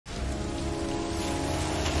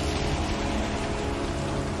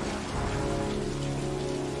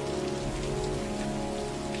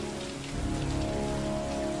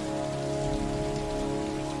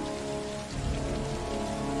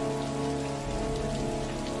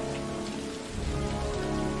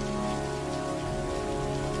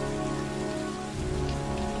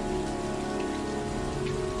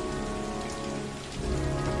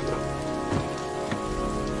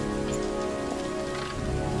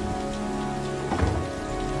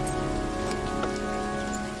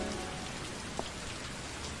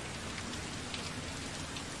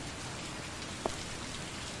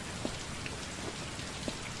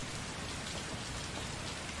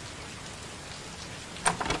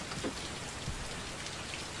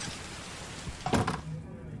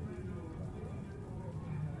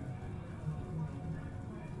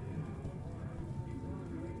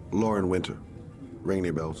Winter. Ring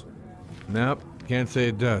any bells? Nope, can't say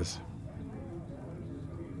it does.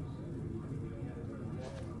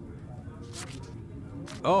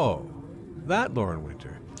 Oh, that Lauren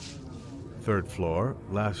Winter. 3rd floor,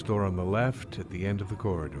 last door on the left at the end of the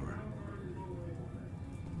corridor.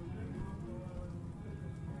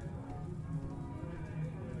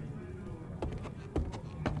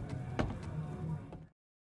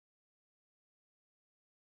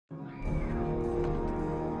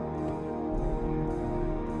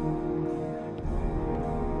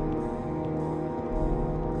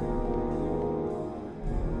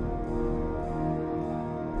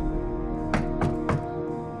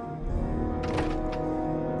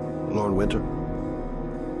 Lauren Winter?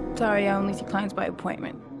 Sorry, I only see clients by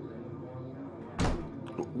appointment.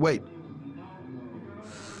 Wait.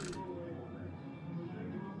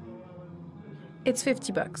 It's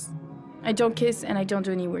 $50. I don't kiss and I don't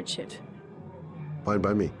do any weird shit. Fine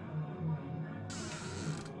by me.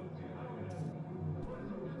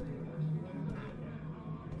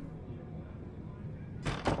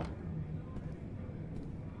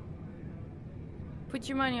 Put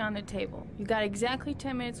your money on the table. You got exactly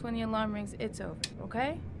 10 minutes. When the alarm rings, it's over,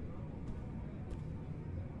 okay?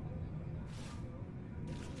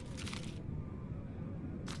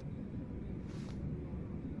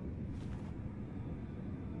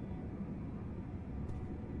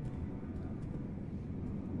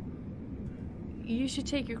 You should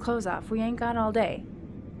take your clothes off. We ain't got all day.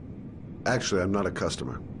 Actually, I'm not a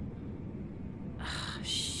customer.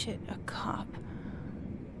 Shit, a cop.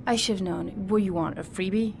 I should've known. What do you want, a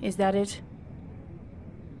freebie? Is that it?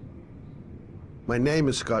 My name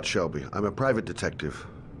is Scott Shelby. I'm a private detective.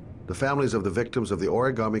 The families of the victims of the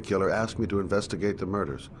origami killer asked me to investigate the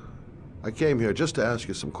murders. I came here just to ask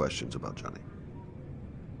you some questions about Johnny.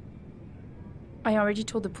 I already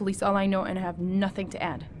told the police all I know and I have nothing to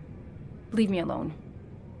add. Leave me alone.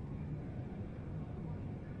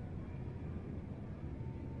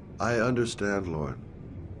 I understand, Lauren.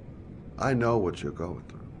 I know what you're going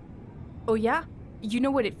through. Oh yeah? You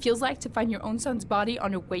know what it feels like to find your own son's body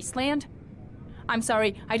on a wasteland? I'm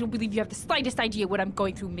sorry, I don't believe you have the slightest idea what I'm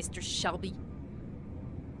going through, Mr. Shelby.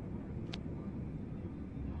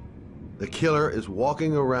 The killer is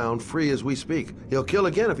walking around free as we speak. He'll kill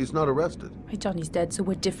again if he's not arrested. My Johnny's dead, so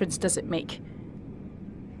what difference does it make?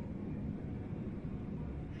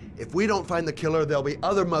 If we don't find the killer, there'll be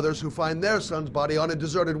other mothers who find their son's body on a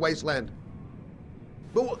deserted wasteland.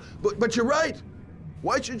 But you're right.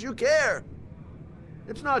 Why should you care?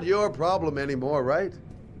 It's not your problem anymore, right?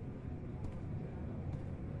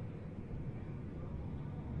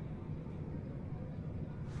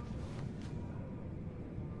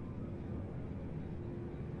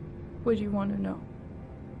 What do you want to know?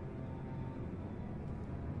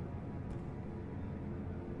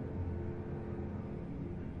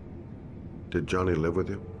 Did Johnny live with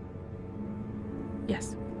you?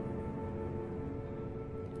 Yes.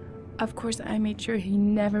 Of course, I made sure he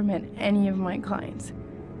never met any of my clients.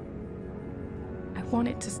 I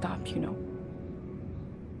wanted to stop, you know.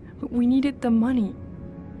 But we needed the money.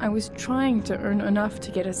 I was trying to earn enough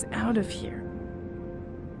to get us out of here.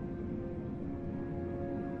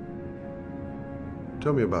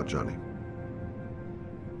 Tell me about Johnny.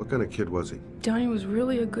 What kind of kid was he? Johnny was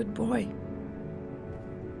really a good boy.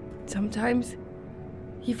 Sometimes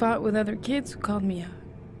he fought with other kids who called me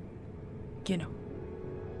you know.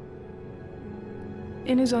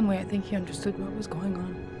 In his own way, I think he understood what was going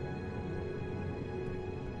on.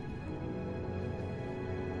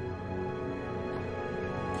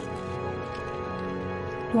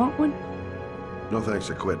 You want one? No thanks,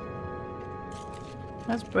 I quit.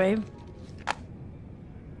 That's brave.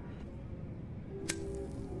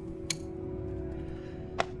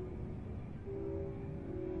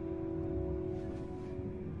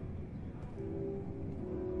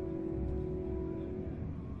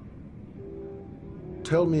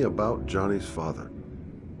 Tell me about Johnny's father.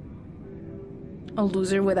 A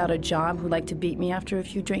loser without a job who liked to beat me after a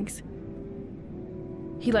few drinks.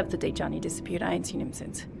 He left the day Johnny disappeared. I ain't seen him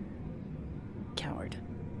since. Coward.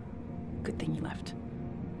 Good thing he left.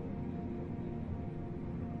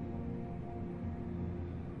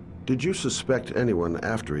 Did you suspect anyone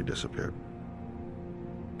after he disappeared?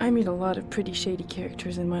 I meet a lot of pretty shady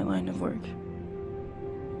characters in my line of work.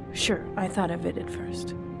 Sure, I thought of it at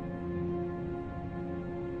first.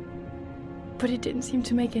 But it didn't seem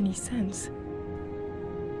to make any sense.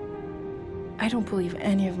 I don't believe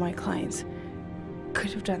any of my clients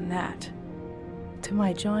could have done that to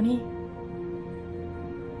my Johnny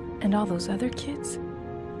and all those other kids.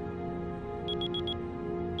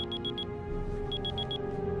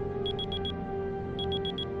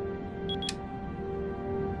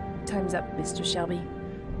 time's up, Mr. Shelby.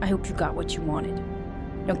 I hope you got what you wanted.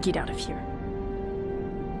 Now get out of here.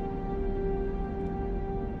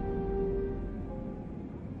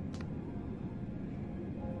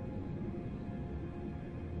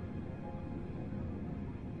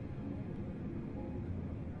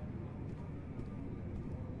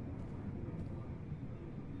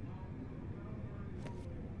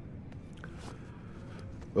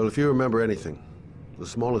 Well, if you remember anything, the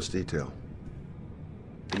smallest detail,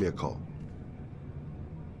 give me a call.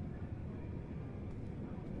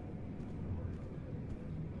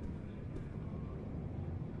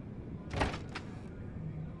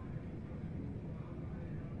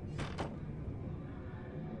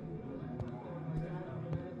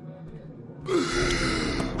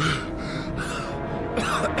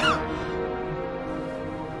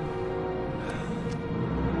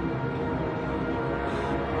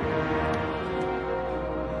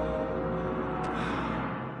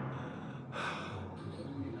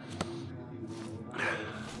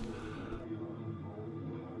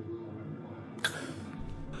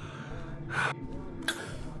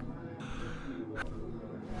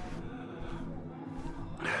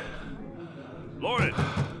 Lauren!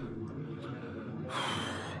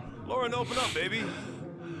 Lauren, open up, baby.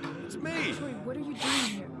 It's me. Troy, what are you doing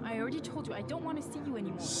here? I already told you I don't want to see you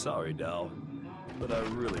anymore. Sorry, Dal, but I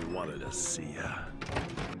really wanted to see ya.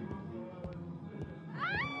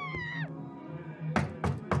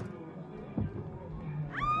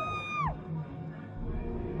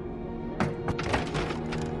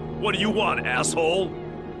 What do you want, asshole?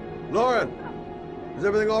 Lauren, is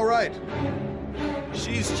everything all right?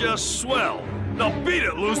 She's just swell. Now beat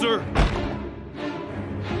it, loser!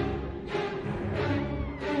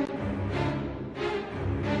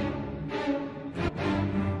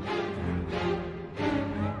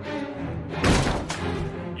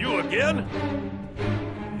 You again?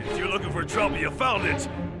 If you're looking for trouble, you found it.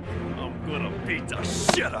 I'm gonna beat the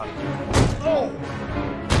shit out of you. Oh!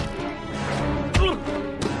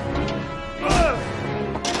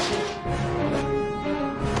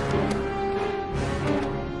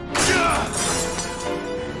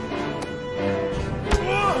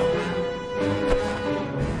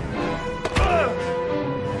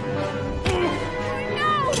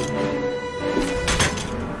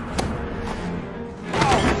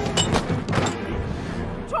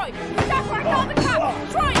 Troy, stop or I call the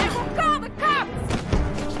cops! Troy, I will call the cops!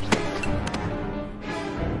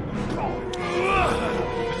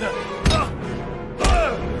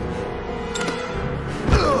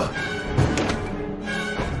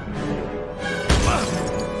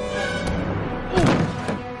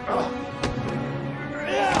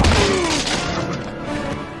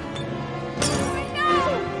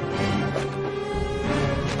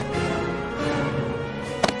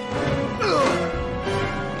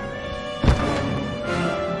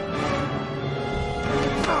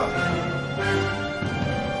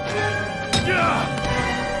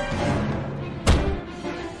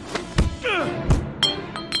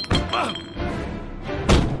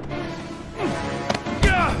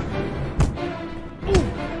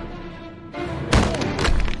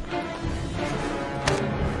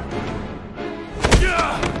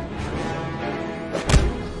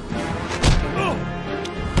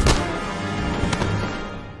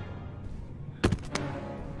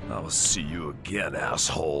 I'll see you again,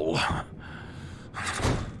 asshole.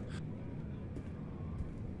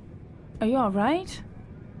 Are you alright?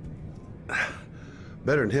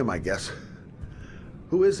 Better than him, I guess.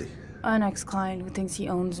 Who is he? An ex-client who thinks he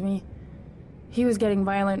owns me. He was getting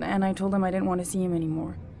violent and I told him I didn't want to see him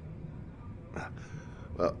anymore.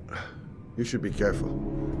 Well, you should be careful.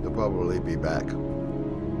 They'll probably be back.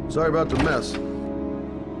 Sorry about the mess.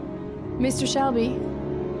 Mr. Shelby,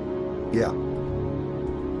 Yeah.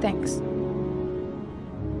 thanks.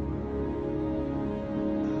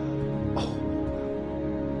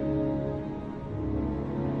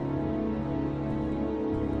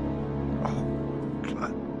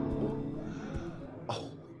 God.